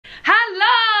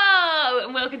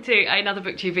welcome to another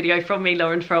booktube video from me,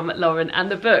 Lauren, from Lauren and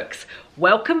the Books.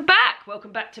 Welcome back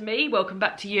to me, welcome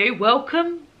back to you,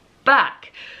 welcome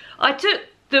back. I took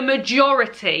the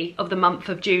majority of the month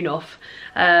of June off,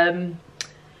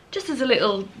 just as a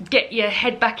little get your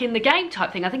head back in the game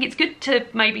type thing. I think it's good to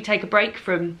maybe take a break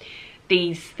from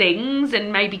these things,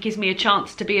 and maybe gives me a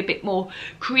chance to be a bit more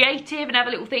creative and have a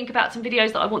little think about some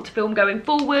videos that I want to film going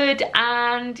forward.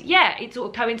 And yeah, it sort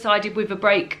of coincided with a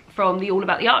break from the All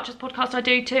About the Archers podcast I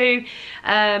do too,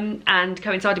 and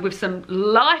coincided with some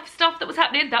life stuff that was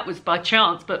happening. That was by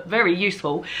chance, but very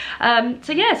useful.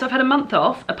 So yeah, so I've had a month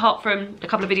off, apart from a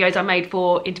couple of videos I made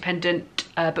for Independent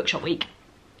Bookshop Week.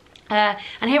 And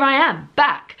here I am,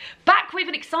 back with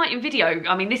an exciting video.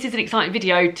 I mean, this is an exciting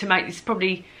video to make. This is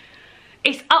probably,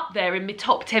 it's up there in my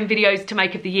top 10 videos to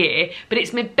make of the year, but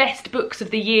it's my best books of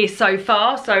the year so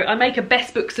far. So I make a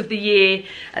best books of the year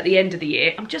at the end of the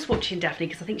year. I'm just watching Daphne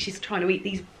because I think she's trying to eat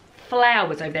these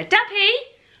flowers over there. Daphne,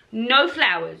 no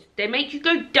flowers. They make you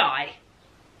go die.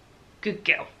 Good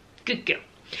girl, good girl.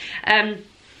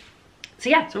 So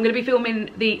yeah, so I'm going to be filming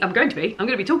I'm going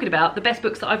to be talking about the best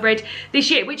books that I've read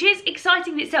this year, which is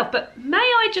exciting in itself. But may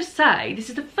I just say, this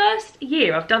is the first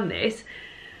year I've done this.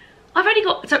 I've only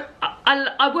got, so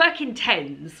I work in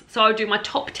tens, so I'll do my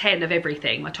top 10 of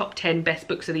everything, my top 10 best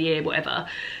books of the year, whatever.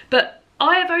 But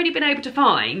I have only been able to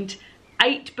find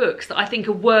 8 books that I think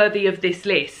are worthy of this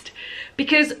list,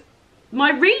 because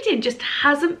my reading just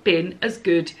hasn't been as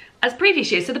good as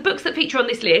previous years. So the books that feature on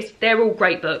this list, they're all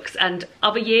great books, and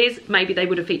other years, maybe they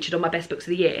would have featured on my best books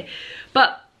of the year.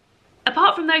 But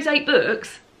apart from those 8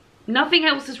 books, nothing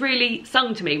else has really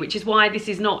sung to me, which is why this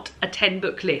is not a 10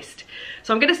 book list.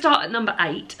 So I'm going to start at number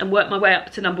 8 and work my way up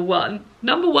to number 1.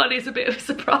 Number 1 is a bit of a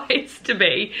surprise to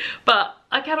me, but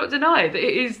I cannot deny that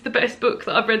it is the best book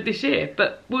that I've read this year.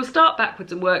 But we'll start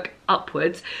backwards and work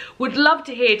upwards. Would love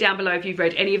to hear down below if you've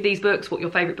read any of these books, what your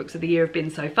favourite books of the year have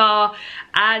been so far.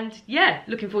 And yeah,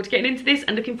 looking forward to getting into this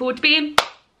and looking forward to being back.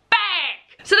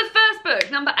 So the first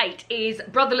book, number 8, is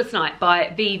Brotherless Night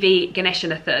by V.V.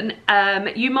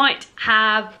 Ganeshanathan. You might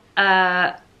have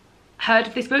heard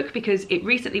of this book because it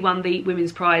recently won the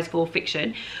Women's Prize for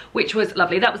Fiction, which was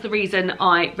lovely. That was the reason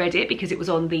I read it, because it was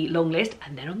on the long list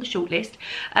and then on the short list.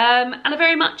 And I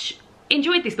very much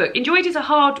enjoyed this book. Enjoyed is a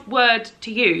hard word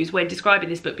to use when describing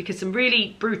this book, because some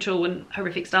really brutal and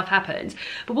horrific stuff happens.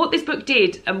 But what this book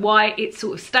did, and why it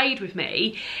sort of stayed with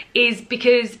me, is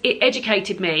because it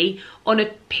educated me on a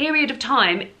period of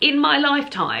time in my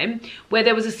lifetime where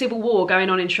there was a civil war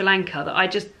going on in Sri Lanka that I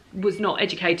just was not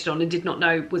educated on and did not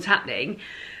know was happening.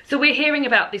 So we're hearing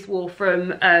about this war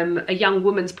from a young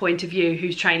woman's point of view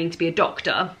who's training to be a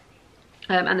doctor.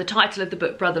 And the title of the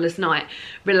book, Brotherless Night,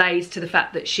 relates to the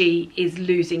fact that she is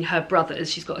losing her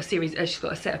brothers. She's got a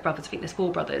set of brothers, I think there's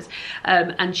 4 brothers,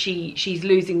 and she's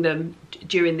losing them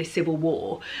during this civil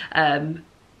war.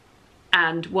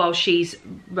 And while she's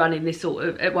running this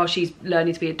while she's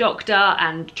learning to be a doctor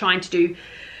and trying to do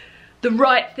the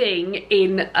right thing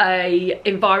in a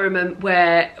environment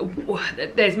where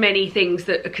there's many things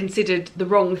that are considered the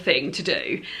wrong thing to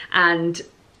do, and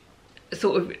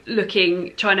sort of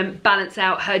trying to balance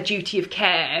out her duty of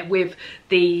care with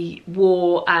the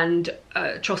war and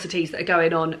atrocities that are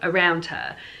going on around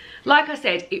her. Like I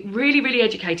said, it really, really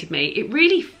educated me. It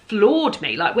really floored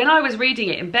me. Like, when I was reading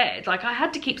it in bed, like, I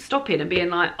had to keep stopping and being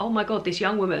like, oh my God, this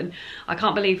young woman, I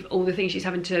can't believe all the things she's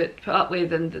having to put up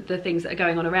with and the things that are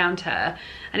going on around her.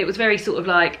 And it was very sort of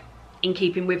like in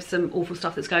keeping with some awful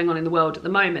stuff that's going on in the world at the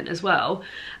moment as well.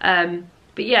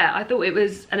 But yeah, I thought it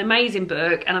was an amazing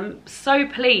book, and I'm so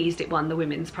pleased it won the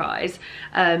Women's Prize.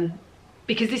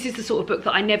 Because this is the sort of book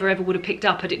that I never ever would have picked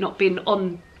up had it not been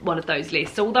on one of those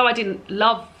lists. So although I didn't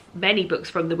love many books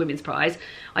from the Women's Prize,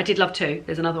 I did love 2.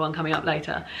 There's another one coming up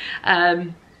later.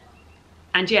 And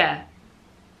yeah,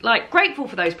 like, grateful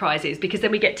for those prizes, because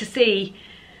then we get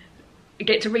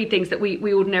to read things that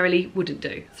we ordinarily wouldn't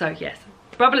do. So yes,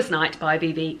 Brotherless Night by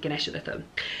V.V. Ganeshanathan.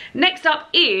 Next up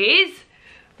is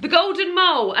The Golden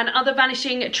Mole and Other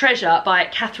Vanishing Treasure by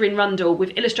Catherine Rundle, with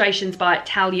illustrations by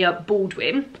Talia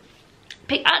Baldwin.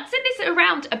 I'd seen this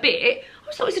around a bit.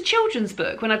 I thought it was a children's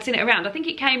book when I'd seen it around. I think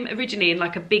it came originally in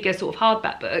like a bigger sort of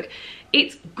hardback book.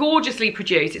 It's gorgeously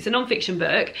produced. It's a non-fiction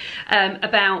book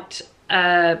about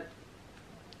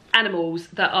animals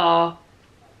that are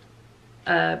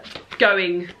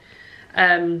going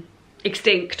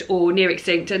extinct or near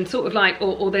extinct, and sort of like,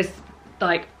 or there's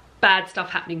like bad stuff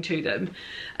happening to them.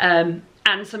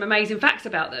 And some amazing facts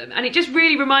about them. And it just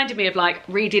really reminded me of like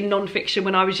reading non-fiction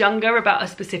when I was younger about a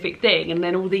specific thing, and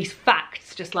then all these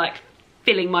facts just like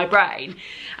filling my brain,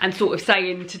 and sort of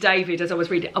saying to David as I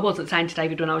was reading, I wasn't saying to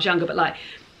David when I was younger, but like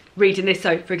reading this.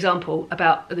 So for example,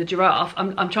 about the giraffe,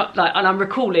 I'm trying, like, and I'm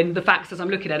recalling the facts as I'm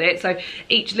looking at it. So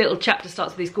each little chapter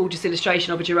starts with this gorgeous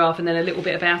illustration of a giraffe and then a little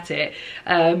bit about it,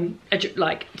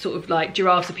 like sort of like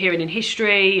giraffes appearing in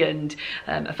history, and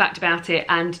a fact about it.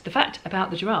 And the fact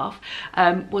about the giraffe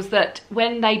was that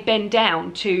when they bend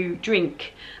down to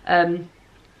drink,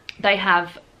 they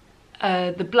have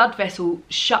the blood vessel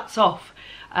shuts off,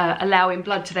 allowing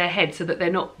blood to their head so that they're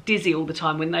not dizzy all the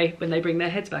time when they bring their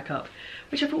heads back up,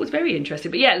 which I thought was very interesting.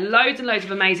 But yeah, loads and loads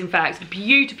of amazing facts,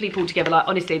 beautifully pulled together. Like,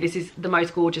 honestly, this is the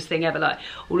most gorgeous thing ever. Like,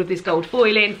 all of this gold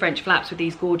foiling, French flaps with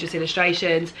these gorgeous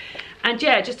illustrations, and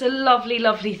yeah, just a lovely,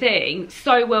 lovely thing.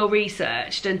 So well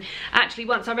researched. And actually,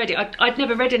 once I read it, I'd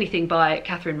never read anything by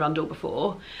Catherine Rundell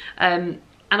before,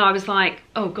 and I was like,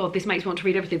 oh God, this makes me want to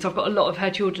read everything. So I've got a lot of her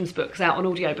children's books out on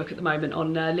audiobook at the moment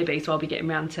on Libby, so I'll be getting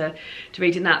around to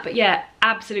reading that. But yeah,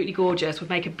 absolutely gorgeous, would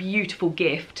make a beautiful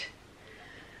gift.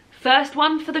 First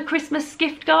one for the Christmas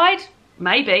gift guide?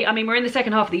 Maybe. I mean, we're in the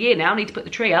second half of the year now, I need to put the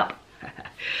tree up.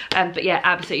 But yeah,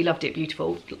 absolutely loved it,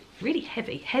 beautiful. Really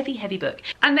heavy, heavy, heavy book.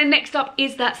 And then next up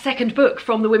is that second book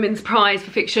from the Women's Prize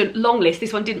for Fiction long list.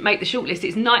 This one didn't make the shortlist.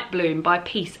 It's Nightbloom by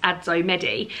Peace Adzo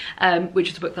Mehdi, which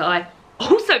is a book that I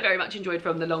also very much enjoyed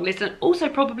from the long list, and also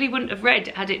probably wouldn't have read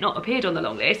had it not appeared on the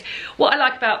long list. What I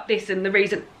like about this, and the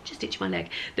reason, just itch my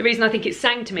leg, the reason I think it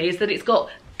sang to me is that it's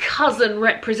got cousin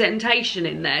representation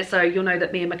in there. So you'll know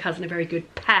that me and my cousin are very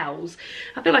good pals.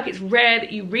 I feel like it's rare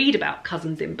that you read about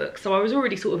cousins in books, so I was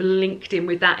already sort of linked in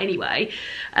with that anyway.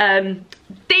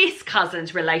 This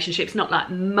cousin's relationship's not like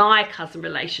my cousin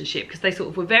relationship, because they sort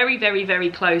of were very, very,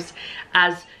 very close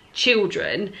as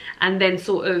children, and then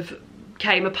sort of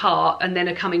came apart, and then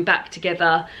are coming back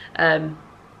together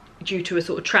due to a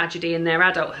sort of tragedy in their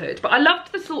adulthood. But I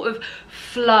loved the sort of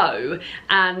flow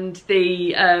and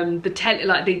the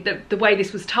way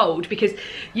this was told, because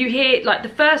you hear, like, the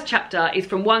first chapter is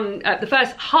from one, the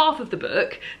first half of the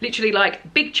book, literally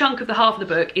like big chunk of the half of the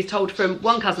book is told from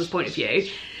one cousin's point of view,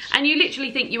 and you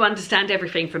literally think you understand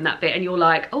everything from that bit, and you're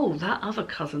like, oh, that other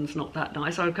cousin's not that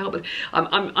nice. I can't.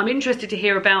 I'm interested to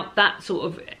hear about that sort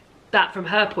of, that from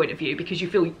her point of view, because you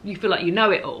feel like you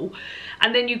know it all.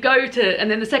 And then you go to,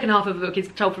 and then the second half of the book is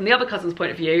told from the other cousin's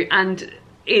point of view, and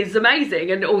is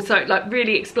amazing, and also like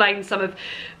really explains some of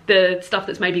the stuff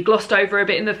that's maybe glossed over a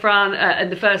bit in the front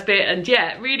and the first bit. And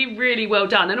yeah, really, really well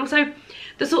done. And also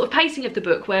the sort of pacing of the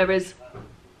book, whereas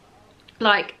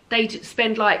like they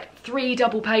spend like 3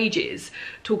 double pages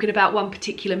talking about one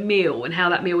particular meal and how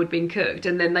that meal had been cooked,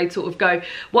 and then they'd sort of go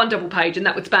 1 double page, and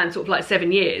that would span sort of like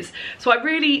 7 years. So I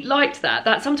really liked that.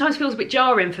 That sometimes feels a bit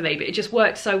jarring for me, but it just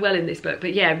worked so well in this book.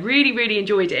 But yeah, really, really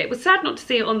enjoyed it. It was sad not to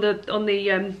see it on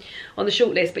the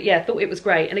shortlist, but yeah, thought it was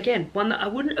great. And again, one that I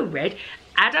wouldn't have read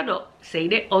had I not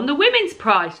seen it on the Women's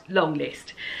Prize long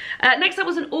list. Next up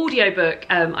was an audiobook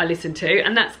I listened to,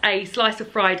 and that's A Slice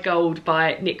of Fried Gold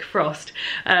by Nick Frost.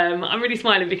 I'm really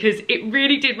smiling because it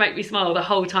really did make me smile the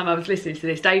whole time I was listening to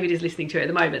this. David is listening to it at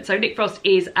the moment. So Nick Frost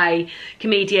is a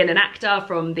comedian and actor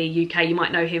from the UK. You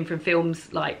might know him from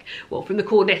films like, well, from the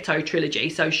Cornetto trilogy.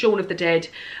 So Shaun of the Dead,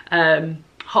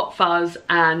 Hot Fuzz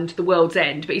and The World's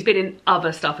End, but he's been in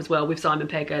other stuff as well with Simon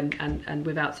Pegg and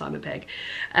without Simon Pegg.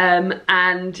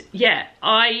 And yeah,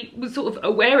 I was sort of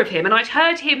aware of him, and I'd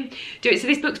heard him do it. So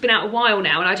this book's been out a while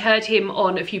now, and I'd heard him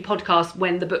on a few podcasts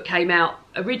when the book came out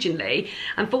originally,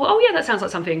 and thought, oh yeah, that sounds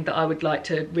like something that I would like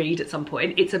to read at some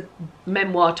point. It's a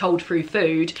memoir told through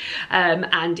food,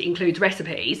 and includes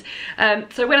recipes.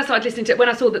 So when I started listening to it, when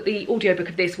I saw that the audiobook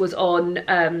of this was on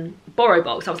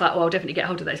BorrowBox, I was like, oh, I'll definitely get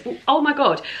hold of this. But, oh my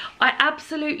god, I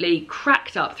absolutely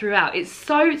cracked up throughout. It's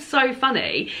so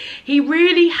funny. He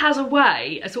really has a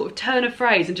way, a sort of turn of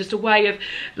phrase, and just a way of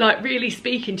like really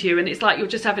speaking to you, and it's like you're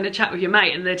just having a chat with your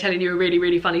mate and they're telling you a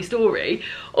really funny story.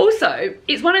 Also,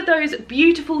 it's one of those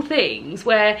beautiful things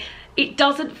where it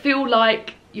doesn't feel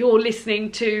like you're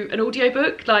listening to an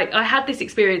audiobook. Like, I had this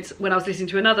experience when I was listening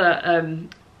to another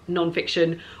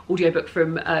non-fiction audiobook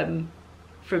from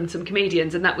some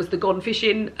comedians, and that was the Gone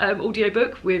Fishing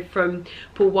audiobook from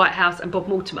Paul Whitehouse and Bob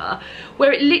Mortimer,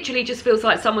 where it literally just feels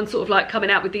like someone sort of like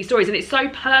coming out with these stories, and it's so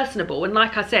personable, and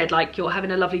like I said, like you're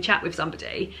having a lovely chat with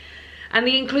somebody. And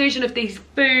the inclusion of these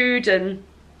food and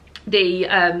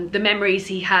the memories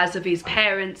he has of his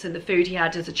parents and the food he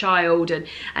had as a child, and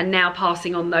now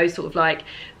passing on those sort of like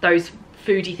those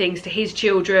foodie things to his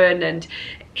children. And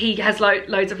he has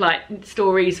loads of like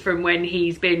stories from when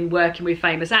he's been working with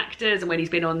famous actors and when he's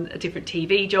been on different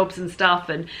TV jobs and stuff,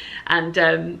 and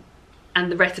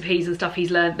the recipes and stuff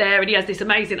he's learned there. And he has this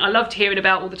amazing, I loved hearing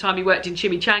about all the time he worked in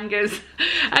chimichangas.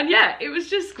 And yeah, it was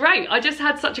just great. I just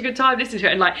had such a good time listening to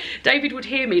it. And like David would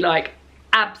hear me like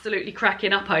absolutely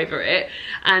cracking up over it,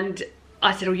 and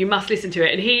I said, oh, you must listen to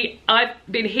it, and I've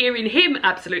been hearing him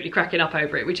absolutely cracking up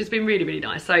over it, which has been really, really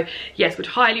nice. So yes, would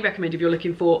highly recommend if you're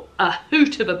looking for a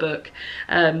hoot of a book.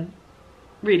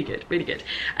 Really good, really good.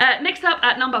 Next up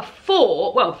at number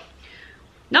 4, well,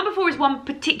 number 4 is one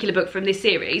particular book from this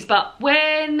series, but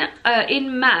when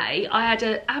in May I had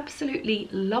an absolutely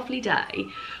lovely day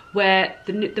where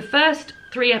the first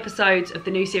 3 episodes of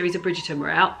the new series of Bridgerton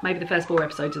were out, maybe the first 4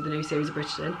 episodes of the new series of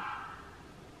Bridgerton.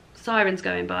 Sirens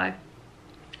going by.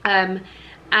 And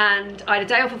I had a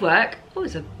day off of work. Oh,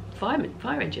 it's a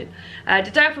fire engine. I had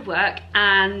a day off of work,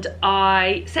 and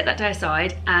I set that day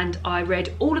aside and I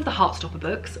read all of the Heartstopper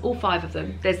books, all 5 of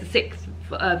them. There's the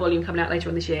 6th volume coming out later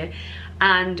on this year,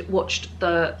 and watched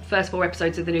the first 4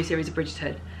 episodes of the new series of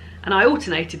Bridgerton. And I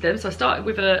alternated them, so I started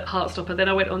with a Heartstopper, then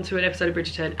I went on to an episode of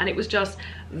Bridgerton, and it was just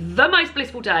the most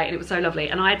blissful day, and it was so lovely.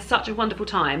 And I had such a wonderful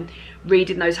time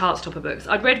reading those Heartstopper books.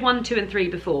 I'd read 1, 2 and 3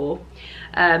 before,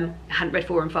 hadn't read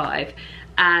 4 and 5,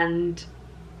 and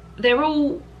they're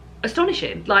all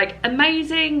astonishing, like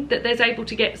amazing that there's able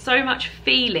to get so much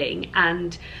feeling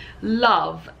and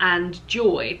love and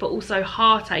joy, but also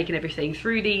heartache and everything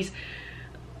through these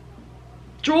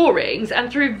drawings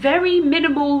and through very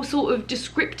minimal sort of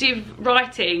descriptive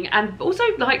writing, and also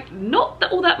like not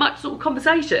all that much sort of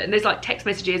conversation. There's like text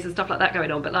messages and stuff like that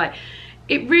going on, but like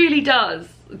it really does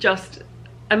just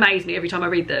amaze me every time I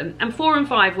read them. And 4 and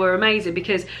 5 were amazing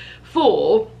because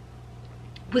 4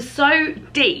 was so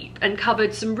deep and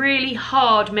covered some really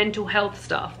hard mental health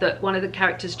stuff that one of the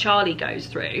characters, Charlie, goes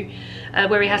through,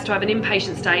 where he has to have an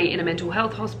inpatient stay in a mental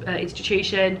health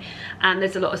institution, and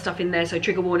there's a lot of stuff in there, so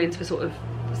trigger warnings for sort of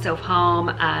self-harm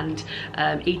and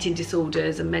eating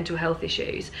disorders and mental health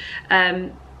issues.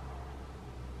 Yeah,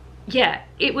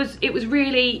 it was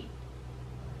really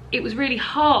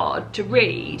hard to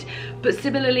read, but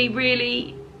similarly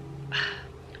really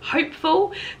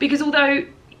hopeful, because although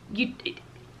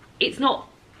it's not,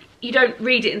 you don't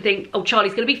read it and think, oh,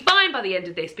 Charlie's going to be fine by the end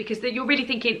of this, because you're really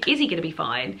thinking, is he going to be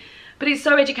fine? But it's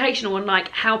so educational on like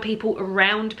how people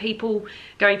around people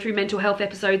going through mental health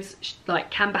episodes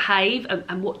like can behave,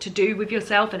 and what to do with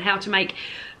yourself, and how to make,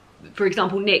 for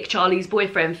example, Nick, Charlie's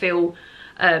boyfriend, feel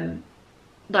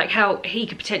like how he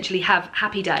could potentially have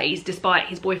happy days despite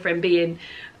his boyfriend being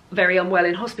very unwell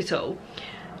in hospital.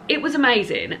 It was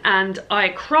amazing, and I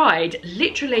cried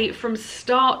literally from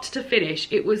start to finish.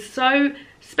 It was so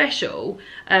special.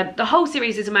 The whole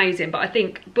series is amazing, but I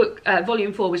think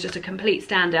volume 4 was just a complete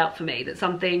standout for me, that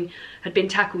something had been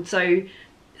tackled so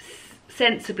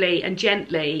sensibly and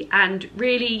gently and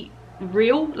really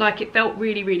real. Like it felt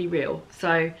really, really real.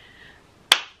 So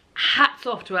hats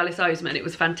off to Alice Oseman. It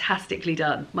was fantastically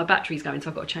done. My battery's going,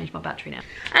 so I've got to change my battery now.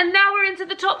 And now we're into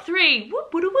the top 3.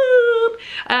 Whoop, whoop, whoop.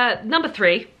 Number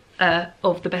 3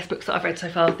 of the best books that I've read so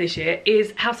far this year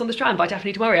is House on the Strand by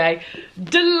Daphne du Maurier.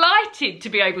 Delighted to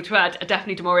be able to add a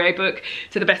Daphne du Maurier book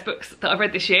to the best books that I've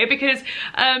read this year, because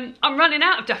I'm running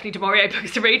out of Daphne du Maurier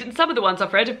books to read, and some of the ones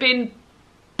I've read have been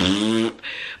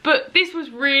but this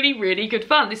was really, really good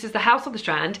fun. This is The House on the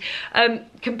Strand,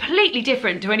 completely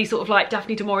different to any sort of like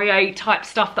Daphne du Maurier type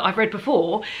stuff that I've read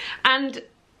before, and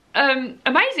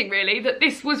amazing really that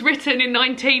this was written in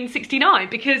 1969,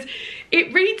 because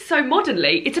it reads so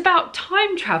modernly. It's about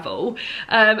time travel,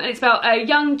 and it's about a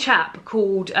young chap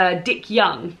called Dick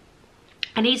Young,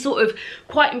 and he's sort of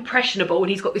quite impressionable, and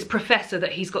he's got this professor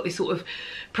that he's got this sort of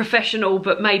professional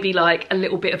but maybe like a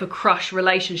little bit of a crush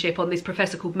relationship on, this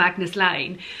professor called Magnus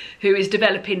Lane, who is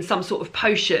developing some sort of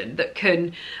potion that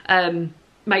can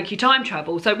make you time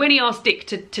travel. So when he asks Dick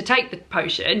to take the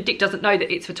potion, Dick doesn't know that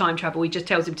it's for time travel. He just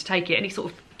tells him to take it, and he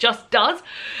sort of just does.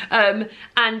 And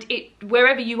it,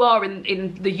 wherever you are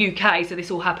in the UK, so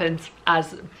this all happens,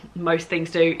 as most things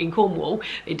do, in Cornwall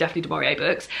in Daphne du Maurier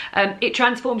books, it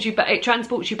transports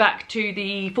you back to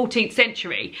the 14th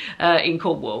century in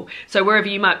Cornwall. So wherever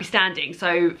you might be standing.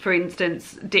 So for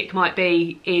instance, Dick might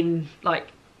be in like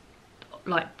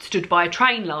stood by a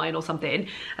train line or something,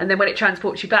 and then when it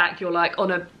transports you back, you're like on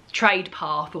a trade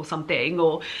path or something,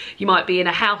 or you might be in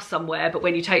a house somewhere, but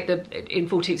when you take in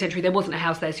 14th century there wasn't a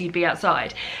house there, so you'd be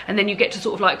outside, and then you get to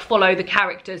sort of like follow the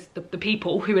characters, the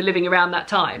people who were living around that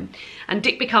time, and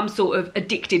Dick becomes sort of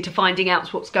addicted to finding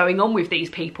out what's going on with these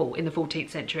people in the 14th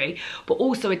century, but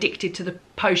also addicted to the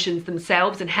potions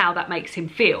themselves and how that makes him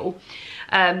feel.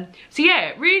 So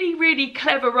yeah, really, really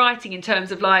clever writing in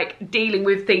terms of like dealing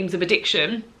with themes of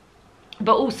addiction,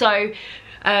 but also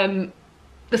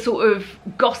the sort of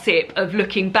gossip of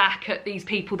looking back at these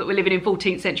people that were living in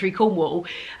 14th century Cornwall,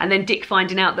 and then Dick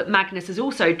finding out that Magnus has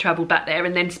also travelled back there,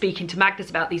 and then speaking to Magnus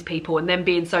about these people, and then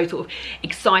being so sort of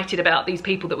excited about these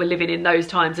people that were living in those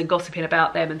times and gossiping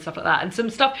about them and stuff like that. And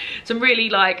some really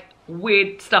like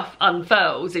weird stuff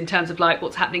unfurls in terms of like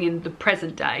what's happening in the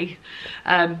present day.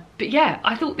 But yeah,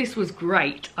 I thought this was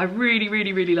great. I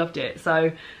really loved it.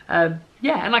 So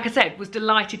yeah, and like I said, was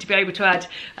delighted to be able to add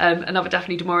another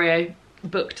Daphne du Maurier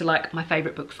book to like my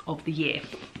favourite books of the year.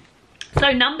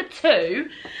 So number 2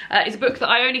 is a book that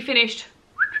I only finished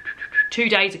 2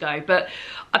 days ago, but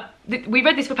we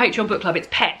read this for Patreon Book Club. It's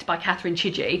Pet by Catherine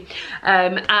Chidgey,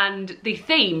 and the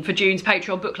theme for June's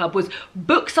Patreon Book Club was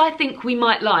books I think we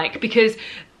might like, because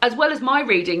as well as my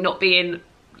reading not being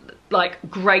like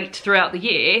great throughout the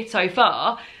year so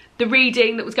far, the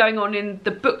reading that was going on in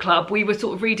the book club, we were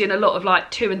sort of reading a lot of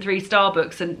like 2 and 3 star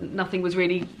books, and nothing was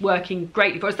really working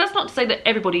greatly for us. That's not to say that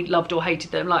everybody loved or hated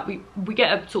them. Like we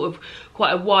get a sort of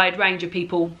quite a wide range of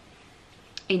people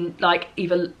in like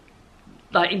either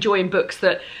like enjoying books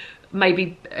that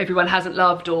maybe everyone hasn't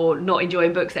loved, or not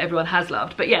enjoying books that everyone has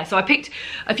loved. But yeah, so I picked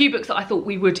a few books that I thought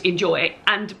we would enjoy,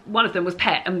 and one of them was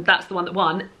Pet, and that's the one that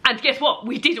won. And guess what?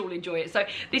 We did all enjoy it. So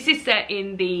this is set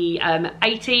in the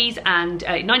 80s and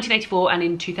 1984 and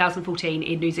in 2014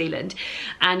 in New Zealand.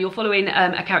 And you're following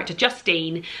a character,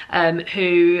 Justine,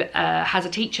 who has a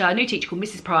new teacher called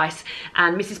Mrs. Price.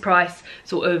 And Mrs. Price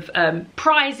sort of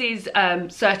prizes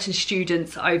certain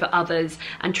students over others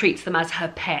and treats them as her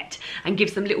pet, and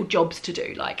gives them little jobs to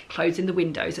do, like closing the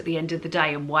windows at the end of the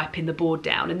day and wiping the board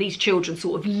down. And these children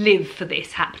sort of live for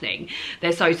this happening.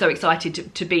 They're so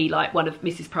excited to be like one of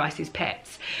Mrs. Price's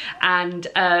pets. And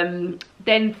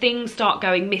then things start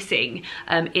going missing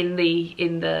in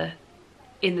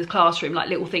the classroom, like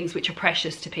little things which are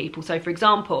precious to people. So for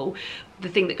example, the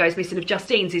thing that goes missing of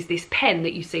Justine's is this pen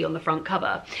that you see on the front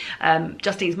cover.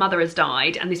 Justine's mother has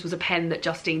died, and this was a pen that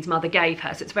Justine's mother gave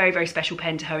her. So it's a very special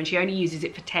pen to her, and she only uses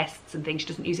it for tests and things. She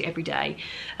doesn't use it every day,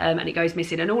 and it goes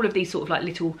missing. And all of these sort of like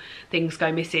little things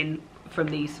go missing from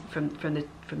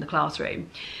the classroom.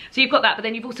 So you've got that, but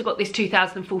then you've also got this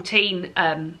 2014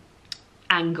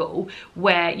 angle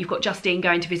where you've got Justine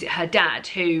going to visit her dad,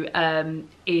 who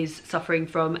is suffering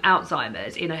from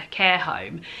Alzheimer's in a care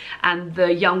home, and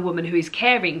the young woman who is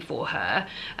caring for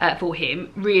him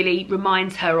really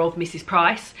reminds her of Mrs.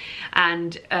 Price.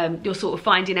 And you're sort of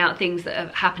finding out things that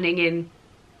are happening in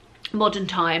modern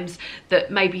times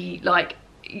that maybe like,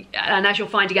 and as you're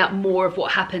finding out more of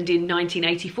what happened in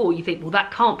 1984, you think, well,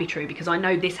 that can't be true because I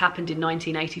know this happened in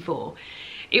 1984.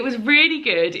 It was really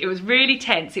good. It was really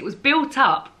tense. It was built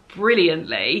up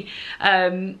brilliantly.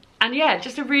 And yeah,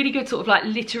 just a really good sort of like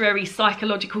literary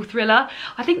psychological thriller.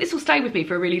 I think this will stay with me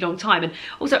for a really long time. And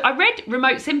also, I read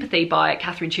Remote Sympathy by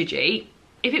Catherine Chidgey.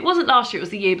 If it wasn't last year, it was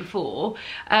the year before.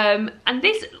 And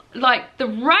this, like, the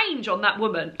range on that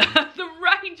woman, the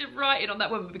range of writing on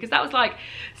that woman, because that was like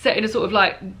set in a sort of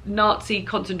like Nazi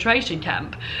concentration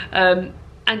camp.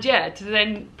 And yeah, to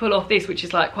then pull off this, which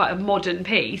is like quite a modern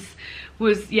piece,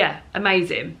 was, yeah,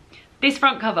 amazing. This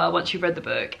front cover, once you've read the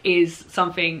book, is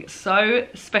something so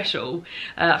special.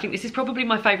 I think this is probably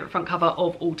my favourite front cover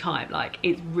of all time. Like,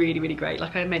 it's really great.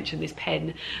 Like I mentioned, this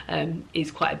pen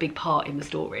is quite a big part in the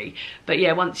story. But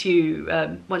yeah, once you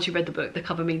read the book, the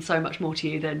cover means so much more to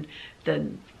you than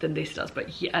this does,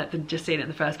 but yeah, than just seeing it in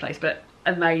the first place. But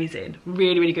amazing,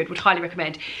 really good. Would highly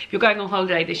recommend. If you're going on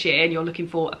holiday this year and you're looking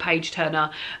for a page turner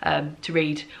to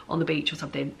read on the beach or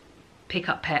something, pick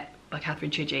up Pet by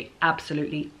Catherine Chidgey.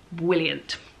 Absolutely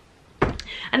brilliant.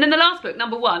 And then the last book,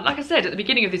 number 1, like I said at the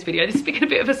beginning of this video, this has been a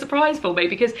bit of a surprise for me,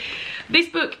 because this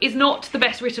book is not the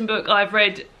best written book I've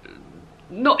read.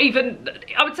 Not even,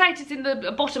 I would say it is in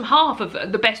the bottom half of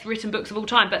the best written books of all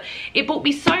time, but it brought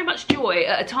me so much joy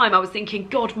at a time I was thinking,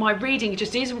 God, my reading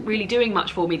just isn't really doing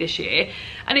much for me this year.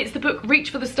 And it's the book Reach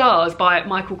for the Stars by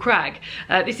Michael Cragg.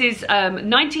 This is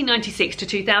 1996 to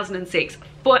 2006.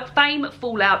 Fame,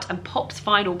 Fallout and Pop's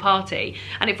Final Party,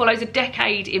 and it follows a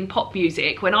decade in pop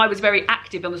music when I was very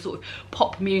active on the sort of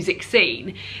pop music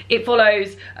scene. It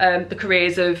follows the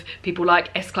careers of people like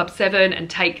S Club 7 and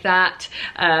Take That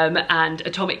and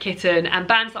Atomic Kitten, and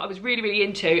bands that I was really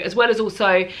into, as well as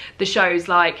also the shows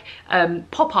like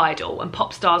Pop Idol and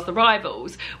Pop Stars The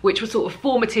Rivals, which were sort of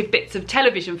formative bits of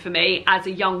television for me as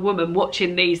a young woman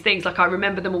watching these things. Like, I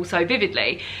remember them all so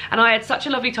vividly, and I had such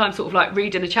a lovely time sort of like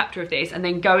reading a chapter of this and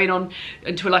then going on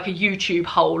into like a YouTube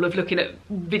hole of looking at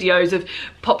videos of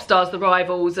Pop Stars The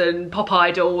Rivals and Pop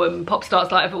Idol and Pop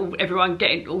Stars, like everyone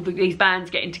getting, all these bands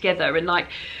getting together, and like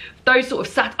those sort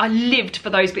of I lived for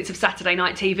those bits of Saturday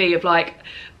night TV of like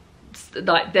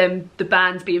like the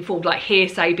bands being formed, like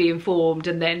Hearsay being formed,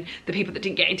 and then the people that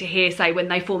didn't get into Hearsay when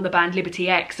they formed the band Liberty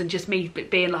X, and just me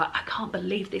being like, I can't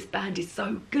believe this band is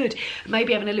so good.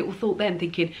 Maybe having a little thought then,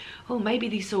 thinking, oh, maybe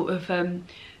these sort of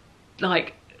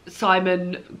like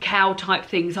Simon Cowell type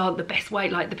things aren't the best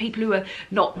way. Like the people who are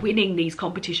not winning these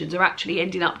competitions are actually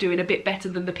ending up doing a bit better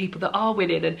than the people that are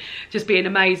winning, and just being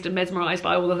amazed and mesmerised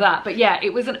by all of that. But yeah,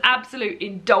 it was an absolute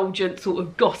indulgent sort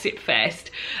of gossip fest,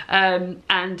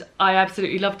 and I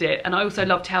absolutely loved it. And I also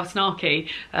loved how snarky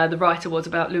the writer was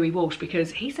about Louis Walsh,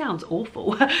 because he sounds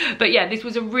awful. But yeah, this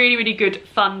was a really, really good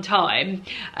fun time,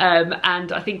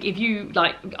 and I think if you,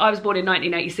 like, I was born in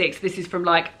 1986, this is from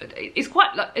like, it's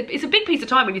quite like, it's a big piece of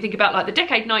time when you think about like the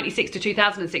decade 96 to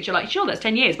 2006. You're like, sure, that's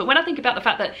 10 years. But when I think about the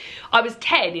fact that I was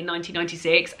 10 in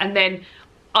 1996 and then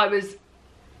I was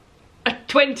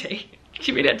 20,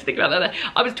 you really had to think about that.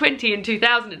 I was 20 in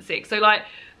 2006. So like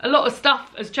a lot of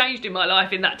stuff has changed in my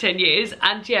life in that 10 years.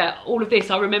 And yeah, all of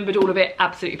this, I remembered all of it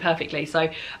absolutely perfectly. So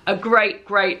a great,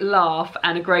 great laugh,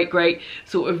 and a great, great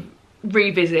sort of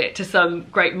revisit to some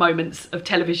great moments of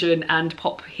television and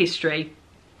pop history.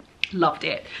 Loved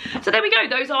it. So there we go,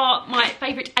 those are my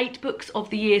favourite 8 books of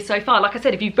the year so far. Like I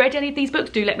said, if you've read any of these books,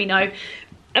 do let me know.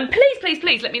 And please, please,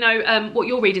 please let me know what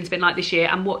your reading's been like this year,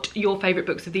 and what your favourite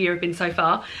books of the year have been so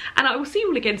far. And I will see you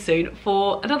all again soon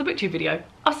for another booktube video.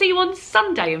 I'll see you on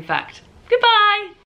Sunday, in fact. Goodbye.